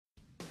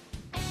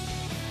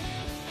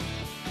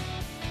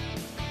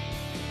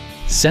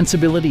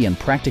Sensibility and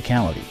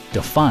practicality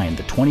define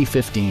the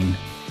 2015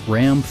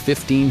 Ram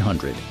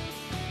 1500.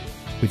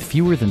 With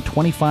fewer than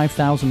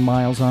 25,000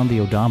 miles on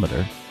the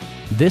odometer,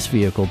 this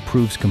vehicle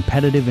proves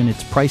competitive in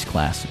its price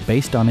class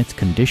based on its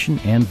condition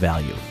and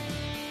value.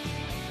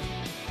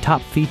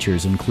 Top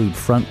features include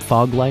front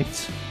fog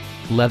lights,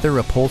 leather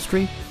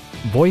upholstery,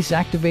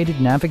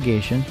 voice-activated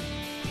navigation,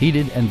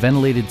 heated and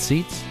ventilated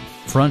seats,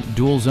 front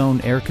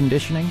dual-zone air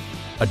conditioning,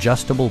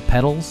 adjustable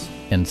pedals,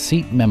 and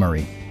seat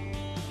memory.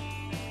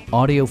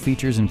 Audio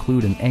features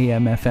include an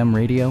AM/FM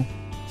radio,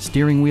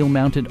 steering wheel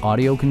mounted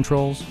audio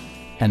controls,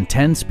 and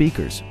 10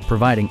 speakers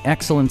providing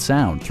excellent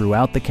sound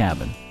throughout the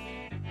cabin.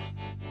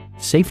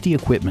 Safety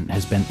equipment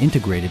has been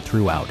integrated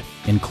throughout,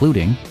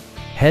 including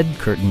head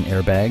curtain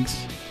airbags,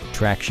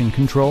 traction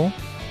control,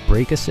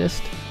 brake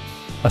assist,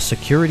 a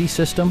security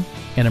system,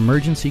 an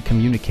emergency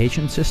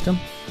communication system,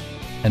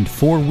 and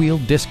four-wheel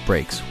disc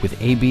brakes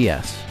with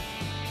ABS.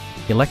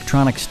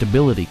 Electronic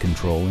stability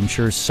control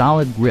ensures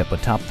solid grip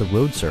atop the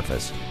road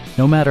surface,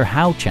 no matter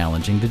how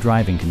challenging the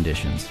driving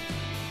conditions.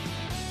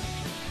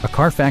 A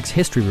Carfax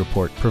history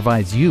report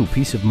provides you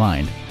peace of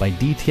mind by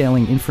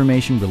detailing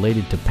information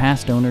related to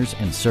past owners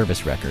and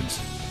service records.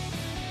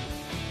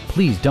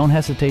 Please don't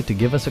hesitate to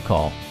give us a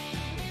call.